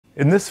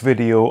In this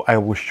video, I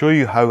will show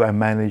you how I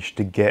managed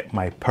to get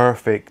my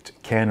perfect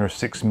Kenner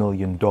 $6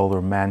 million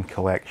man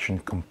collection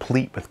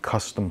complete with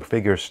custom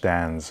figure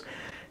stands.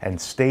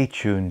 And stay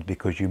tuned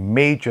because you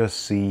may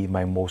just see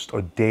my most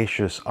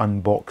audacious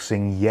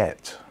unboxing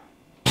yet.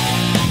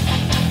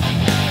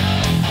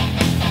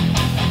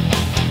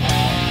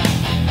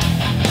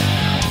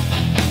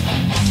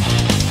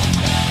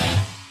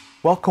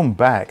 Welcome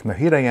back. Now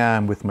here I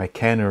am with my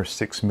Kenner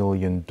 $6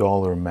 million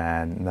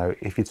man. Now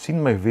if you'd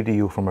seen my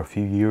video from a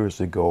few years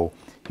ago,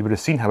 you would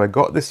have seen how I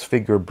got this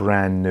figure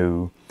brand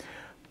new,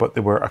 but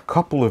there were a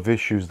couple of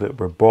issues that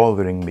were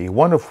bothering me.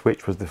 One of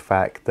which was the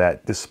fact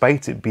that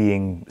despite it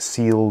being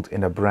sealed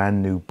in a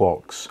brand new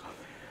box,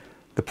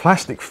 the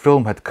plastic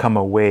film had come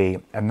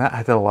away, and that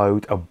had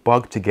allowed a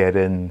bug to get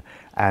in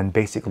and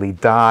basically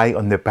die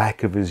on the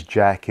back of his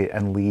jacket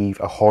and leave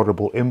a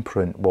horrible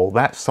imprint. Well,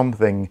 that's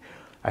something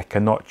I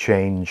cannot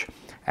change,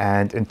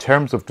 and in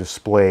terms of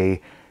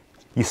display,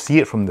 you see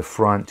it from the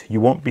front, you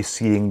won't be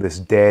seeing this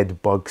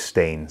dead bug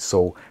stain,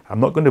 so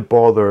I'm not going to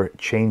bother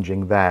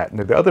changing that.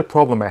 Now the other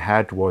problem I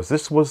had was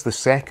this was the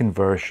second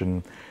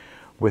version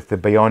with the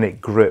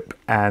bionic grip,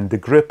 and the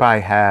grip I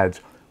had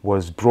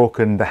was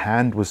broken. The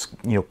hand was,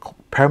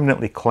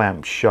 permanently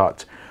clamped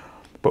shut,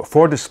 but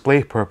for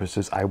display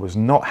purposes I was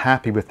not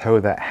happy with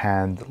how that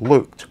hand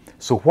looked.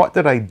 So what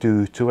did I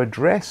do to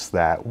address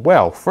that?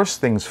 Well,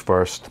 first things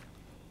first,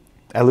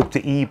 I looked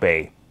at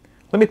eBay.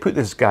 Let me put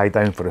this guy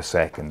down for a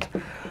second.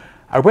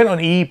 I went on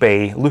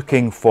eBay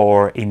looking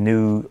for a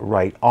new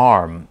right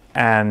arm,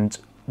 and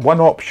one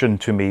option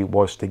to me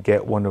was to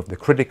get one of the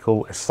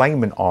critical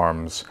assignment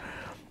arms,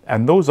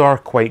 and those are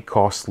quite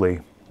costly.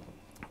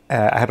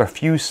 I had a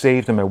few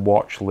saved on my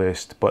watch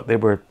list, but they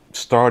were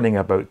starting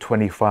about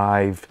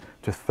 25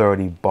 to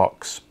 30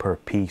 bucks per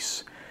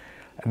piece,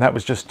 and that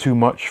was just too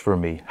much for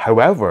me.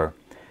 However,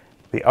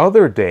 the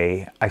other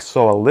day, I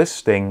saw a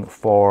listing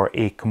for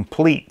a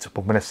complete,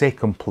 but when I say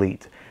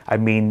complete, I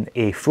mean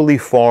a fully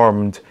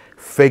formed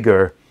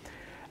figure,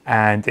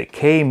 and it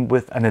came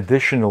with an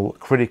additional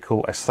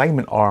critical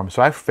assignment arm.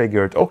 So I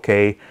figured,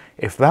 okay,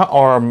 if that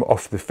arm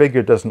of the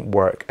figure doesn't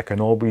work, I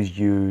can always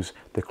use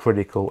the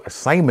critical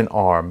assignment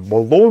arm.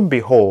 Well, lo and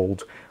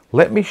behold,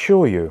 let me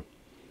show you,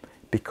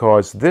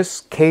 because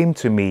this came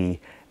to me,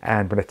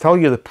 and when I tell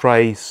you the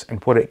price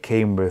and what it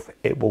came with,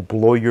 it will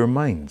blow your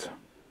mind.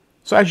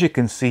 So as you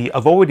can see,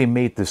 I've already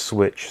made the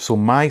switch. So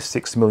my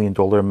 $6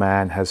 million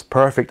man has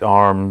perfect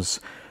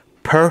arms,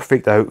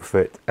 perfect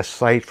outfit,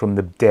 aside from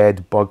the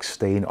dead bug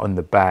stain on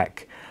the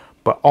back.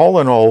 But all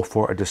in all,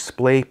 for a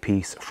display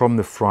piece from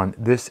the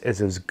front, this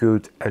is as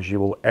good as you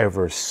will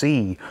ever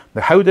see.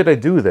 Now, how did I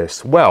do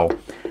this? Well,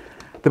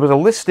 there was a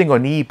listing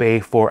on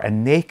eBay for a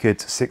naked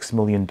 $6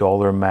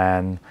 million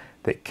man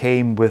that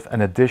came with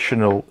an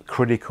additional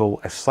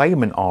critical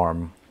assignment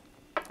arm.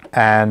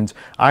 And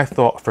I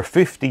thought for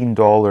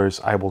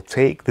 $15 I will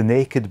take the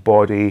naked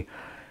body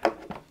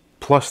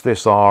plus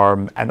this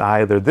arm, and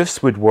either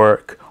this would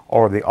work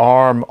or the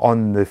arm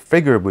on the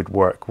figure would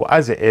work. Well,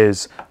 as it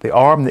is, the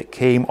arm that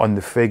came on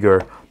the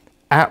figure,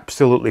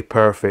 absolutely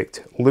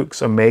perfect,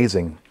 looks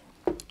amazing.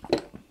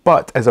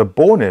 But as a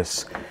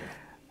bonus,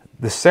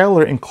 the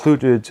seller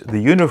included the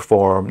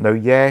uniform. Now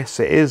yes,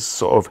 it is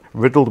sort of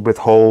riddled with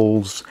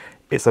holes,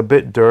 it's a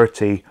bit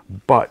dirty,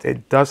 but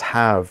it does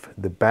have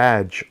the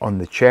badge on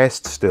the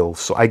chest still.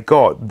 So I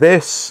got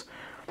this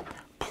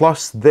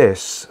plus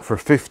this for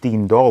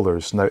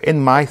 $15. Now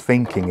in my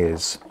thinking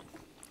is,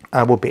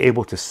 I will be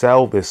able to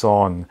sell this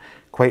on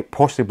quite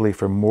possibly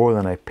for more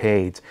than I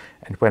paid.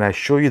 And when I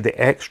show you the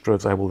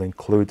extras I will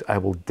include, I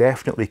will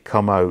definitely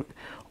come out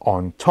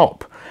on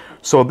top.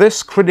 So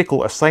this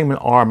critical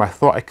assignment arm I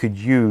thought I could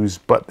use,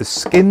 but the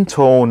skin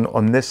tone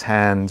on this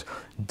hand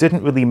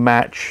didn't really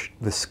match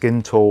the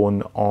skin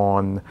tone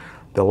on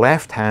the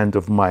left hand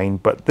of mine,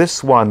 but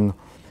this one,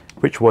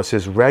 which was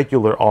his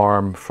regular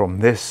arm from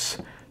this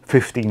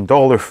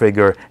 $15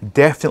 figure,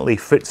 definitely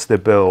fits the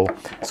bill.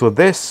 So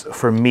this,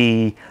 for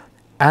me,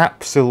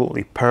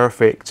 absolutely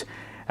perfect.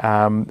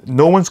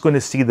 No one's going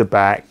to see the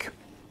back.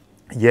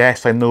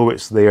 Yes, I know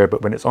it's there,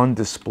 but when it's on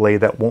display,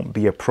 that won't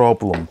be a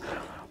problem.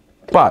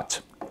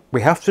 But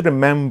we have to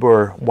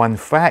remember one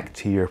fact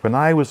here. When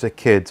I was a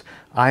kid,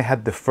 I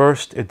had the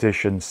first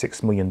edition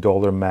 $6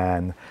 million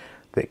man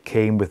that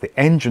came with the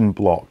engine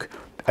block.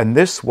 And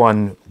this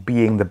one,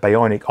 being the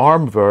bionic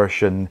arm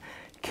version,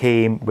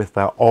 came with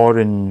that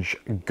orange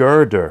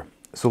girder.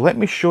 So let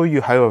me show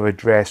you how I've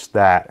addressed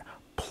that.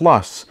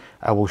 Plus,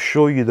 I will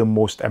show you the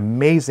most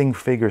amazing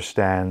figure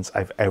stands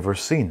I've ever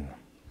seen.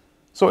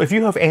 So if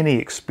you have any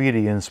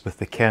experience with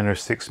the Kenner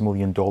 $6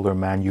 million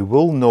man, you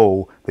will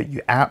know that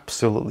you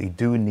absolutely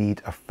do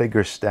need a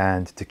figure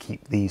stand to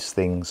keep these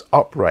things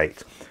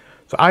upright.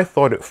 So I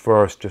thought at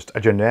first just a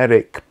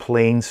generic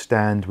plain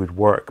stand would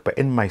work, but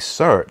in my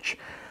search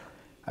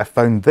I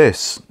found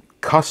this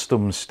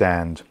custom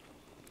stand,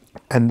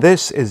 and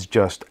this is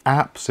just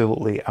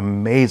absolutely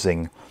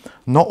amazing.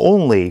 Not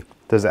only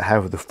does it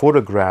have the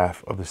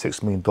photograph of the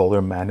 $6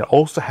 million man, it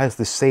also has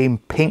the same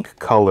pink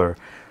color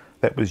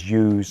that was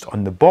used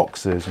on the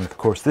boxes. And of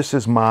course, this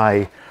is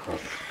my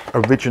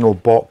original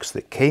box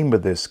that came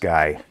with this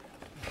guy.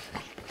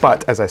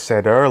 But as I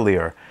said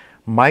earlier,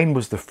 mine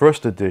was the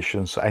first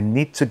edition, so I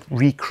need to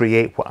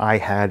recreate what I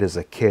had as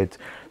a kid.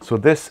 So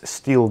this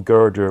steel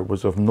girder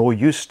was of no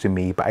use to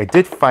me, but I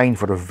did find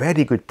for a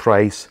very good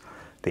price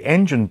the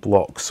engine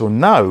block. So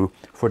now,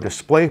 for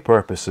display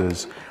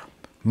purposes,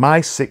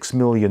 my $6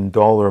 million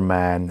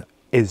man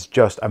is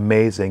just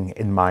amazing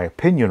in my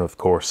opinion, of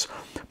course.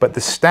 But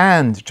the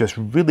stand just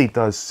really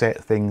does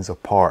set things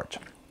apart.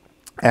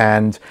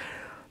 And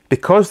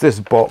because this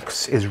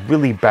box is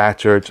really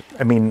battered,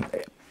 I mean,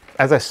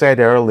 as I said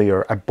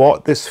earlier, I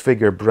bought this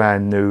figure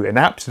brand new, and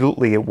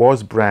absolutely it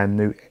was brand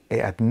new. It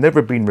had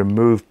never been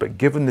removed, but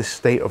given the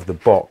state of the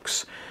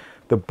box,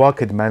 the bug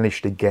had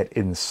managed to get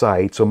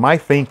inside. So my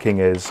thinking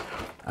is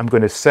I'm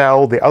going to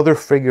sell the other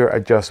figure I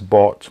just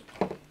bought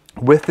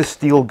with the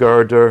steel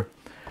girder,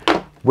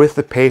 with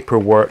the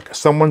paperwork.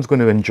 Someone's going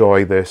to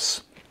enjoy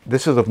this.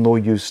 This is of no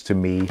use to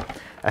me.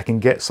 I can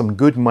get some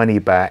good money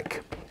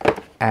back.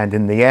 And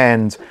in the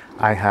end,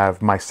 I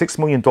have my $6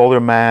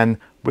 million man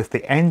with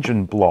the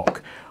engine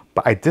block.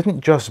 But I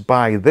didn't just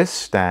buy this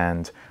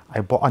stand.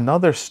 I bought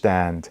another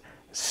stand.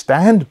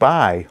 Stand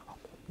by.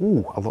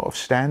 Ooh, a lot of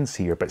stands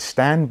here, but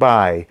stand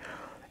by,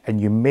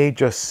 and you may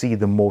just see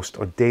the most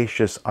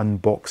audacious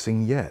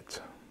unboxing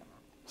yet.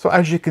 So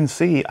as you can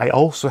see, I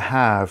also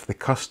have the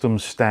custom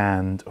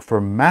stand for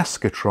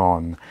M.a.s.k,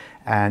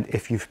 and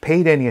if you've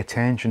paid any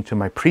attention to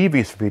my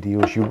previous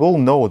videos, you will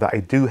know that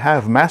I do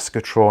have M.a.s.k.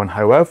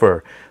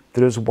 However,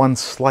 there is one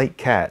slight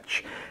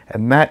catch,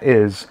 and that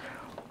is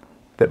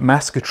that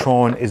M.a.s.k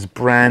is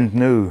brand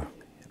new.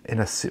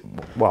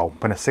 Well,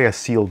 when I say a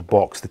sealed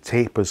box, the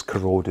tape is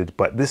corroded,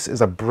 but this is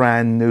a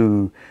brand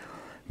new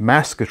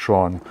M.a.s.k.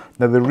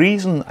 Now, the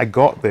reason I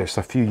got this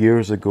a few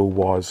years ago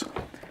was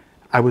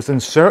I was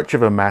in search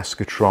of a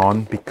M.a.s.k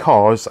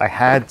because I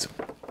had,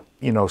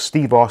 you know,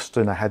 Steve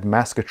Austin, I had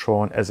M.a.s.k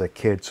as a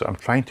kid, so I'm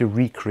trying to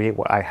recreate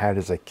what I had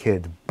as a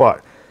kid,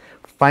 but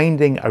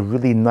finding a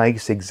really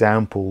nice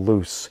example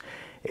loose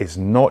is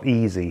not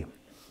easy.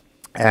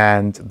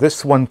 And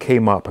this one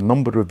came up a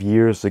number of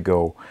years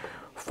ago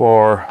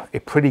for a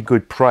pretty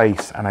good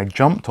price, and I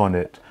jumped on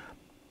it,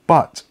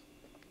 but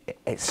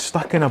it's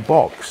stuck in a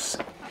box.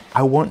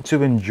 I want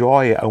to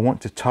enjoy it, I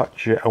want to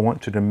touch it, I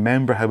want to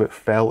remember how it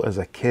felt as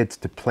a kid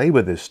to play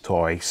with this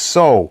toy.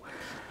 So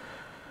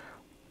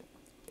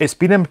it's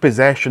been in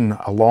possession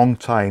a long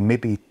time,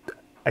 maybe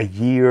a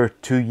year,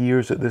 2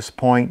 years at this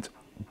point,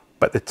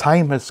 but the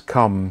time has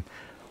come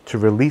to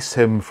release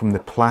him from the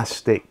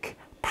plastic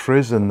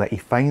prison that he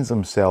finds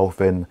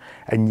himself in.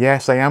 And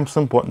yes, I am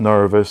somewhat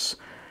nervous.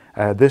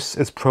 This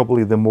is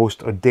probably the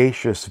most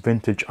audacious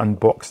vintage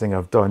unboxing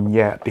I've done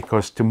yet,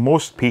 because to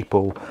most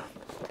people,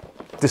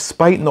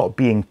 despite not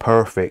being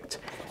perfect,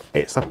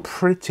 it's a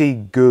pretty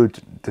good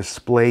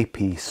display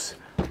piece.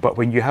 But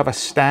when you have a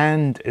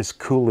stand as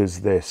cool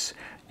as this,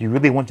 you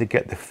really want to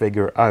get the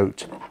figure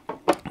out.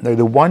 Now,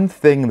 the one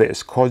thing that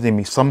is causing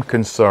me some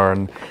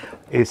concern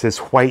is his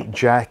white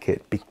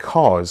jacket,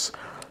 because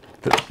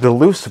the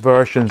loose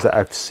versions that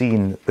I've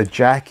seen, the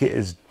jacket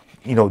is,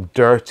 you know,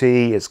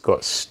 dirty, it's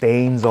got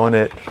stains on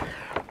it.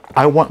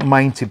 I want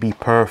mine to be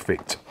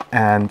perfect,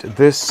 and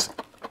this,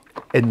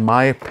 in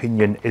my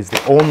opinion, is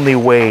the only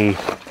way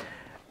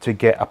to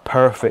get a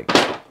perfect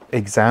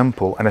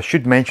example. And I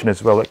should mention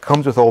as well, it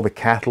comes with all the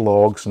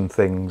catalogs and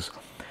things.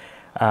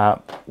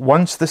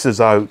 Once this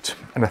is out,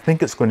 and I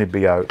think it's going to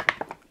be out,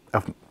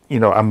 you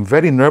know, I'm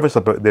very nervous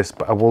about this,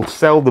 but I will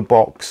sell the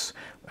box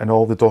and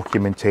all the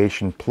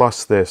documentation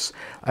plus this,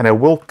 and I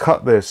will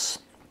cut this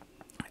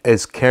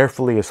as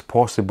carefully as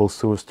possible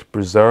so as to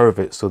preserve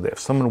it, so that if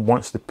someone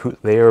wants to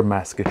put their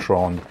M.a.s.k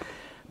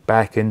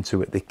back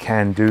into it, they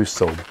can do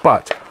so.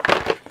 But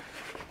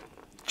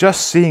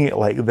just seeing it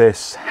like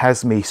this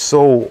has me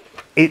so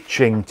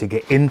itching to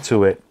get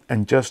into it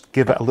and just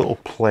give it a little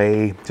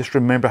play, just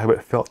remember how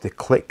it felt to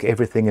click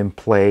everything in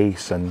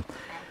place.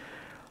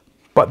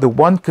 But the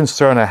one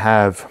concern I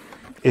have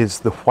is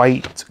the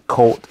white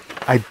coat.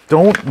 I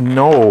don't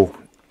know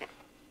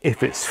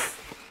if it's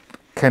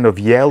kind of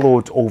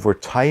yellowed over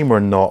time or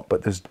not,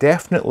 but there's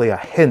definitely a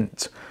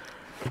hint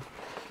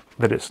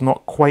that it's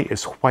not quite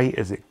as white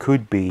as it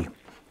could be.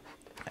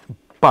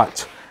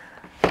 But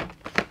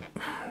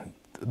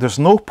there's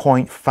no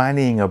point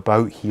fannying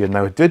about here.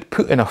 Now, I did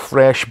put in a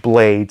fresh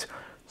blade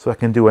so I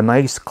can do a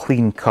nice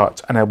clean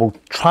cut, and I will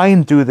try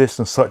and do this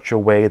in such a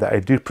way that I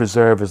do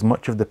preserve as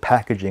much of the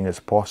packaging as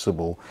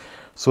possible,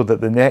 so that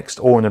the next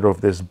owner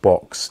of this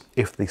box,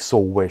 if they so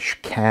wish,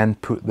 can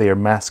put their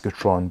M.a.s.k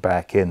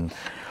back in.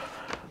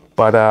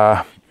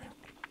 But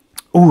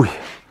ooh,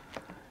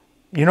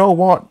 you know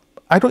what?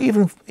 I don't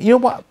even, you know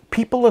what?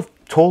 People have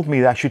told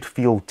me that I should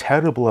feel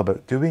terrible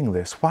about doing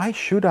this. Why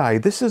should I?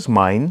 This is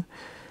mine.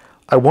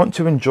 I want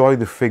to enjoy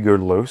the figure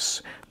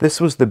loose.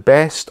 This was the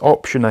best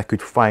option I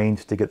could find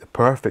to get the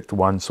perfect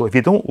one. So if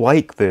you don't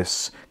like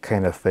this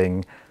kind of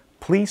thing,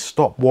 please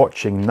stop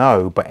watching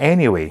now. But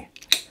anyway,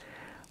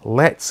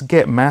 let's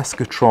get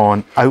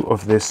Maskatron out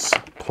of this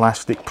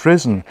plastic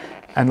prison.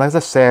 And as I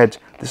said,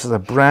 this is a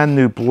brand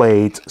new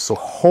blade, so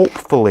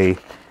hopefully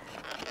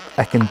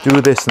I can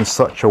do this in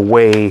such a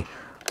way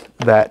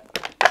that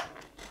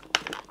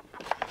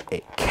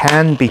it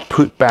can be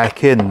put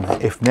back in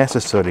if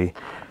necessary.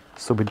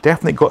 So we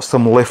definitely got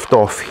some lift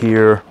off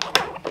here.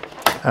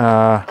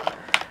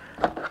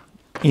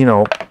 You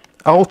know,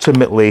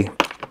 ultimately,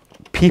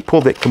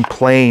 people that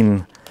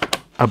complain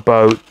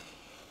about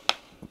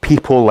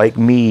people like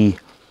me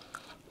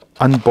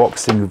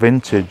unboxing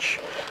vintage,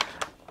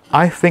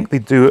 I think they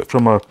do it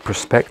from a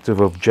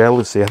perspective of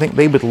jealousy. I think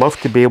they would love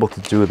to be able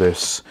to do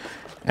this.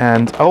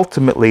 And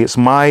ultimately, it's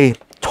my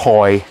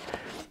toy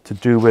to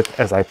do with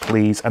as I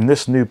please. And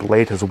this new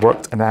blade has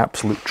worked an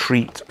absolute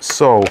treat.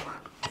 So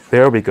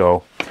there we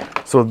go.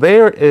 So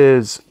there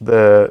is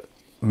the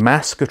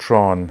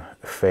Maskatron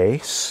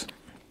face.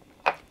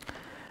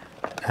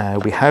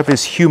 We have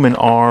his human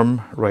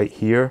arm right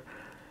here.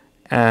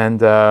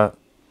 And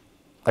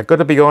I got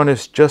to be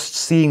honest, just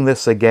seeing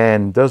this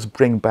again does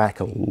bring back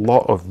a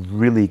lot of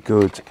really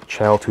good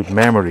childhood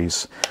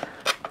memories.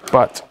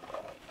 But,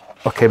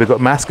 okay, we've got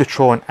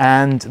Maskatron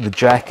and the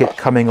jacket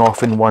coming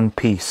off in one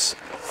piece.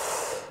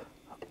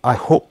 I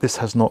hope this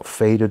has not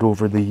faded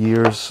over the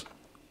years.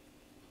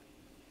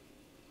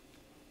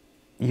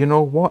 You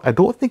know what? I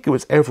don't think it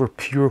was ever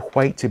pure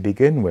white to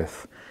begin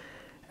with.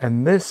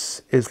 And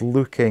this is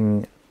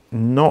looking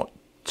not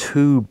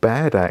too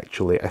bad,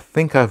 actually. I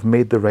think I've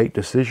made the right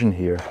decision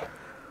here.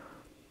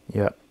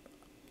 Yeah.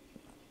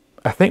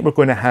 I think we're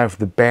going to have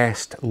the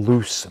best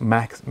loose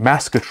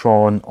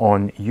Maskatron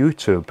on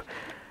YouTube.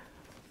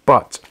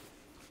 But,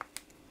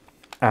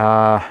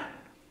 yeah,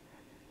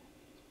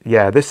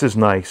 this is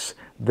nice.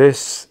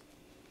 This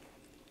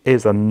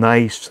is a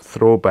nice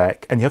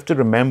throwback. And you have to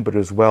remember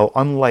as well,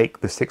 unlike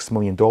the $6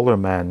 Million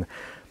Man,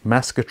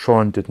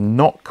 Maskatron did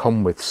not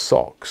come with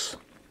socks.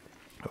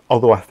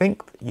 Although I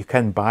think you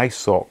can buy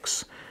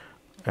socks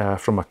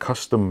from a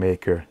custom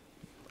maker.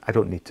 I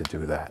don't need to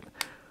do that.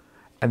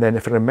 And then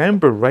if I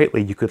remember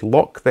rightly, you could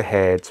lock the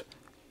head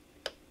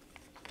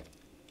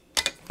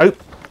out.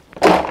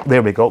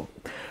 There we go.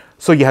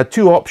 So you had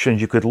two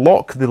options. You could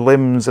lock the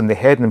limbs and the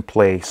head in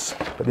place,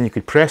 but then you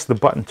could press the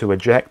button to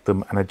eject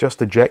them, and I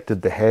just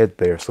ejected the head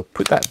there. So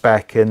put that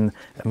back in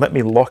and let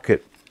me lock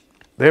it.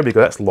 There we go,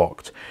 that's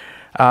locked.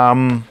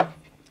 Now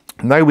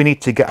we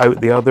need to get out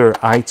the other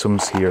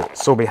items here.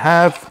 So we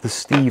have the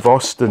Steve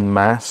Austin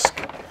mask,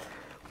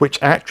 which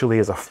actually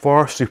is a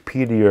far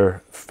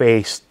superior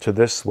face to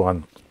this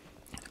one.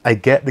 I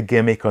get the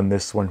gimmick on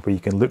this one where you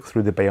can look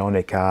through the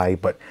bionic eye,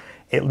 but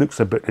it looks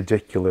a bit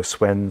ridiculous.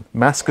 When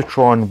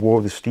Maskatron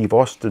wore the Steve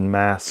Austin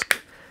mask,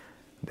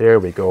 there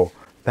we go,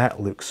 that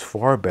looks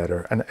far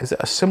better. And is it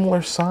a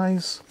similar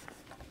size?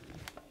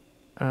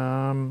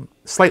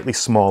 Slightly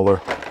smaller,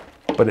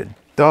 but it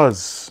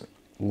does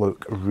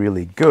look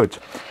really good.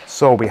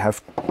 So we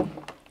have a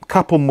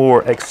couple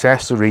more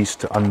accessories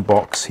to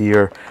unbox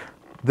here.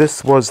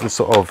 This was the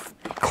sort of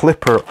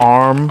clipper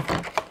arm.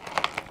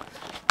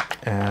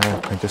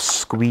 And just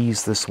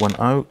squeeze this one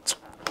out.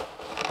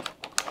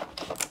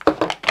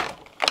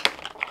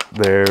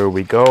 There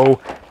we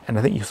go. And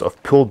I think you sort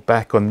of pulled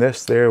back on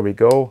this. There we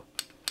go.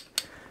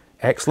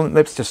 Excellent.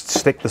 Let's just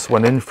stick this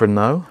one in for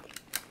now.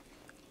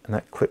 And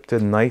that clipped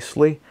in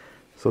nicely.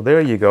 So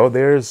there you go.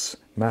 There's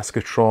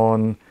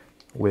Maskatron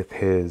with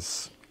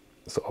his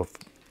sort of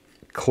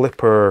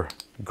clipper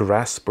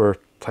grasper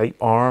type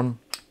arm.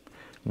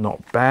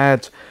 Not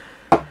bad.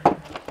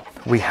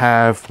 We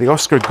have the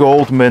Oscar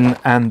Goldman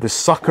and the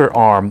sucker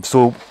arm.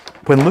 So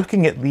when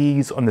looking at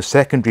these on the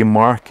secondary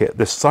market,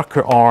 the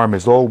sucker arm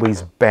is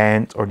always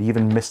bent or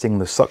even missing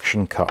the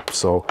suction cup.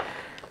 So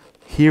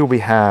here we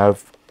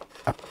have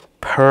a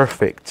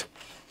perfect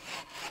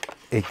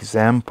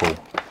example.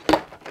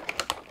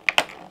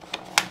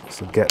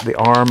 So get the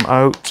arm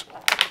out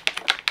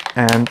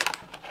and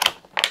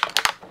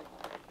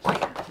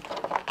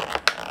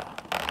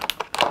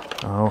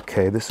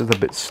okay, this is a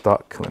bit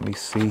stuck. Let me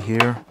see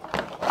here.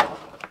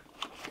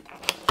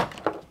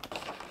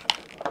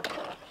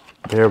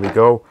 There we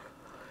go.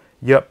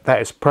 Yep,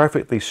 that is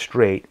perfectly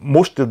straight.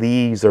 Most of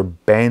these are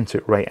bent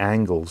at right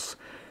angles.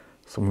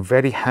 So I'm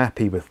very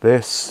happy with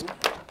this.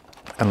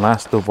 And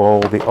last of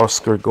all, the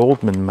Oscar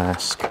Goldman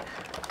mask.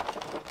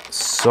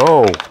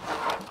 So,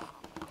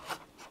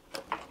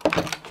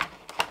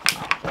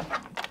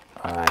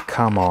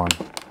 come on.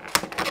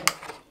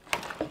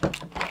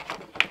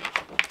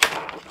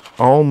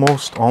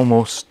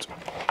 Almost.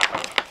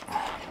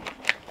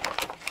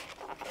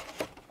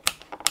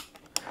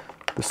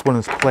 This one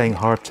is playing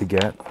hard to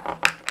get.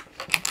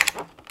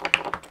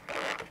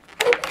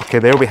 Okay,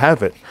 there we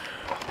have it.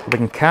 We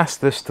can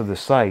cast this to the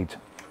side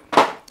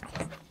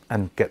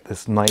and get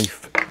this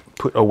knife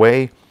put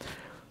away.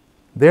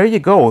 There you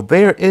go.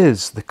 There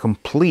is the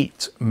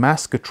complete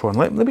Maskatron.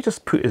 Let me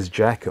just put his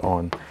jacket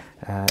on.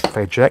 If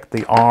I eject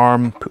the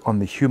arm, put on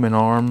the human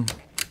arm,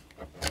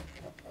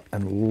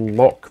 and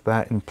lock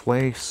that in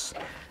place.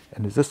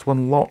 And is this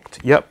one locked?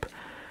 Yep.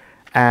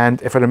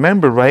 And if I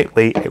remember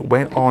rightly, it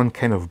went on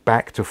kind of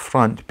back to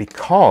front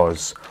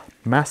because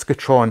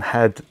Maskatron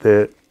had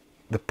the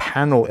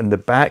panel in the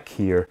back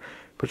here,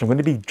 which I'm going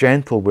to be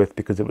gentle with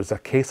because it was a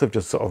case of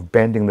just sort of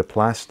bending the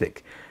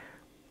plastic.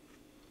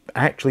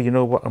 Actually, you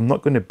know what, I'm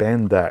not going to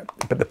bend that.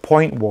 But the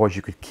point was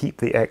you could keep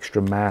the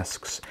extra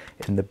masks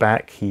in the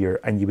back here,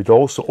 and you would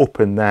also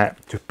open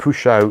that to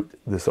push out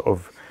the sort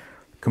of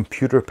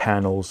computer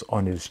panels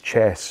on his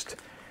chest,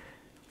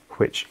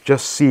 which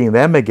just seeing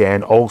them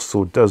again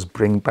also does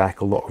bring back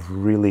a lot of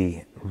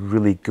really,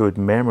 really good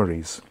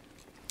memories.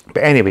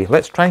 But anyway,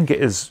 let's try and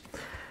get his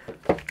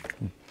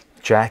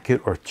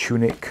jacket or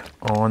tunic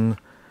on.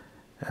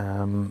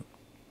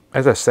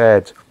 As I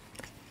said,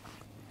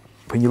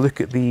 when you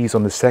look at these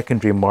on the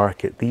secondary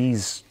market,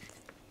 these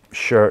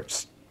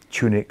shirts,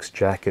 tunics,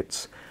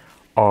 jackets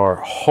are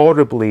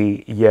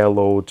horribly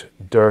yellowed,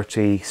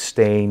 dirty,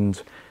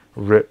 stained,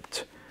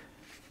 ripped,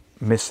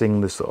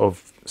 missing the sort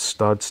of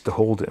studs to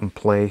hold it in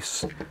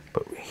place.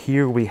 But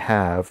here we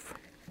have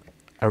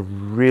a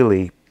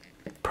really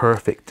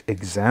perfect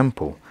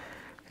example.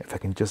 If I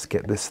can just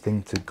get this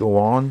thing to go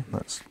on,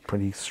 that's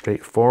pretty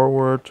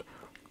straightforward.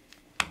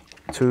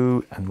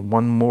 2 and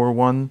one more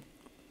one.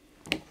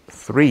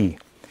 3,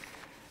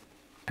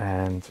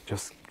 and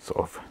just sort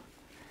of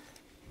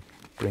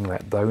bring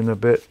that down a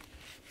bit.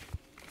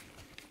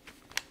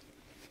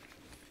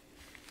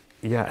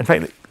 Yeah, in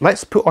fact,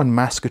 let's put on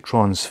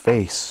Maskatron's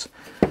face.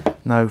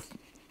 Now,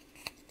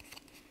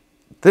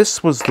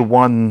 this was the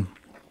one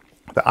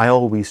that I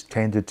always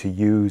tended to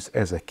use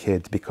as a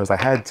kid because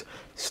I had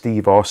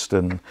Steve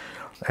Austin.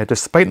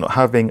 Despite not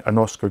having an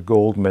Oscar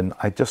Goldman,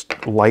 I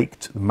just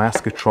liked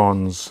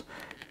Maskatron's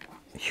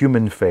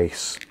human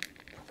face.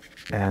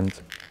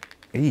 And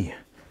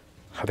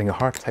having a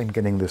hard time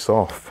getting this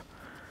off.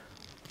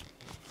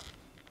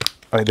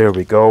 Right, there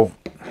we go.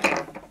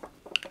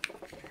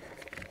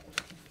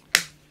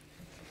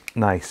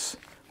 Nice.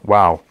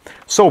 Wow.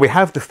 So we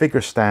have the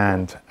figure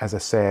stand, as I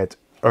said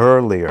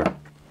earlier.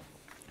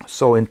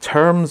 So in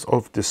terms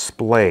of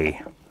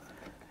display,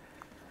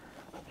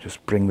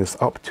 just bring this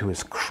up to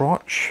his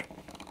crotch.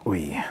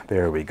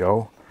 There we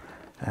go.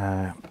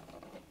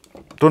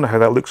 Don't know how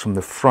that looks from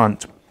the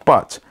front,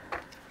 but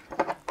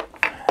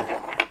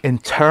in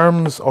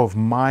terms of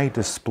my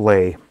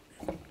display,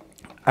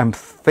 I'm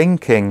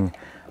thinking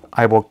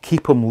I will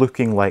keep him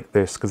looking like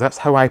this because that's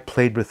how I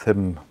played with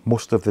him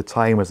most of the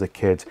time as a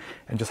kid,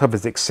 and just have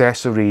his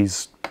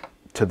accessories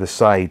to the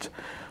side.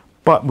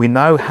 But we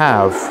now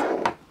have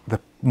the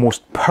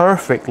most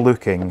perfect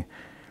looking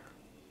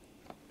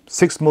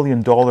 $6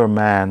 Million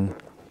Man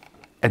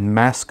in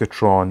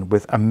Maskatron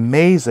with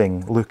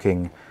amazing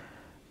looking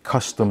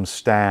custom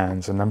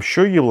stands, and I'm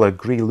sure you'll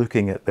agree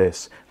looking at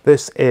this.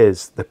 This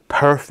is the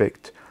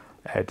perfect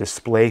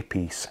display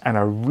piece and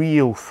a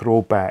real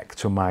throwback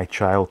to my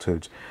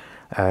childhood.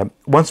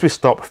 Once we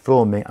stop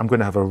filming, I'm going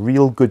to have a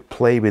real good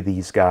play with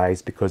these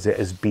guys because it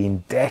has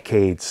been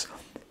decades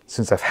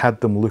since I've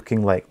had them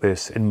looking like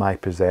this in my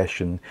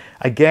possession.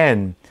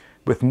 Again,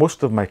 with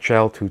most of my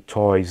childhood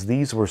toys,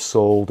 these were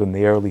sold in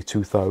the early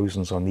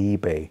 2000s on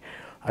eBay.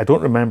 I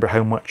don't remember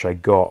how much I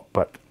got,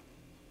 but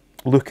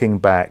looking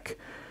back,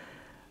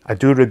 I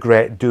do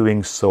regret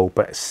doing so,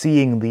 but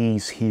seeing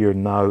these here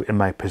now in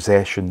my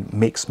possession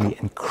makes me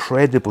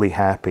incredibly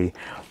happy.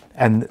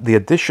 And the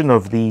addition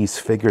of these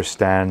figure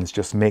stands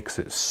just makes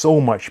it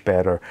so much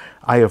better.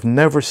 I have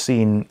never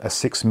seen a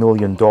 $6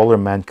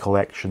 Million Man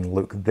collection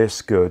look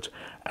this good,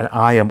 and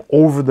I am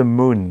over the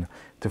moon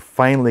to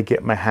finally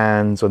get my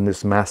hands on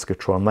this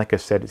Maskatron. Like I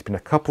said, it's been a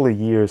couple of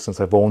years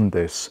since I've owned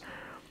this,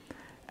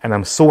 and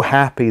I'm so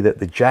happy that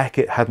the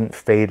jacket hadn't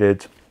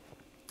faded.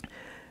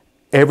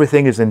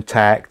 Everything is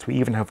intact. We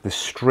even have the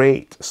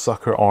straight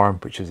sucker arm,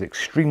 which is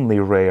extremely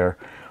rare.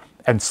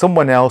 And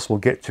someone else will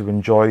get to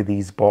enjoy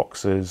these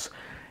boxes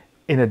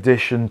in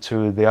addition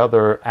to the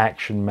other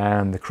Action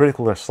Man, the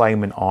critical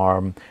assignment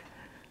arm.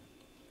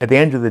 At the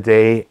end of the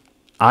day,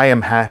 I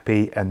am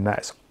happy, and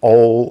that's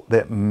all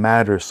that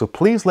matters. So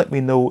please let me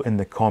know in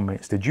the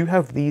comments, did you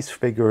have these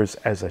figures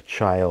as a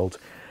child?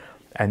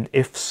 And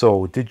if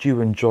so, did you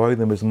enjoy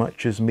them as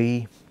much as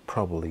me?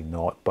 Probably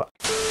not, but...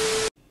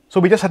 So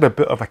we just had a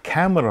bit of a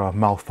camera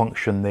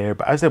malfunction there,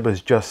 but as I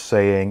was just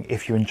saying,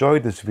 if you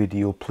enjoyed this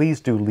video, please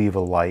do leave a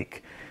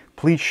like.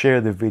 Please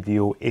share the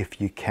video if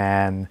you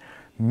can.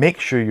 Make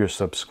sure you're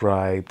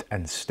subscribed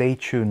and stay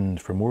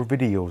tuned for more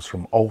videos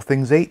from All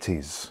Things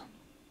 80s.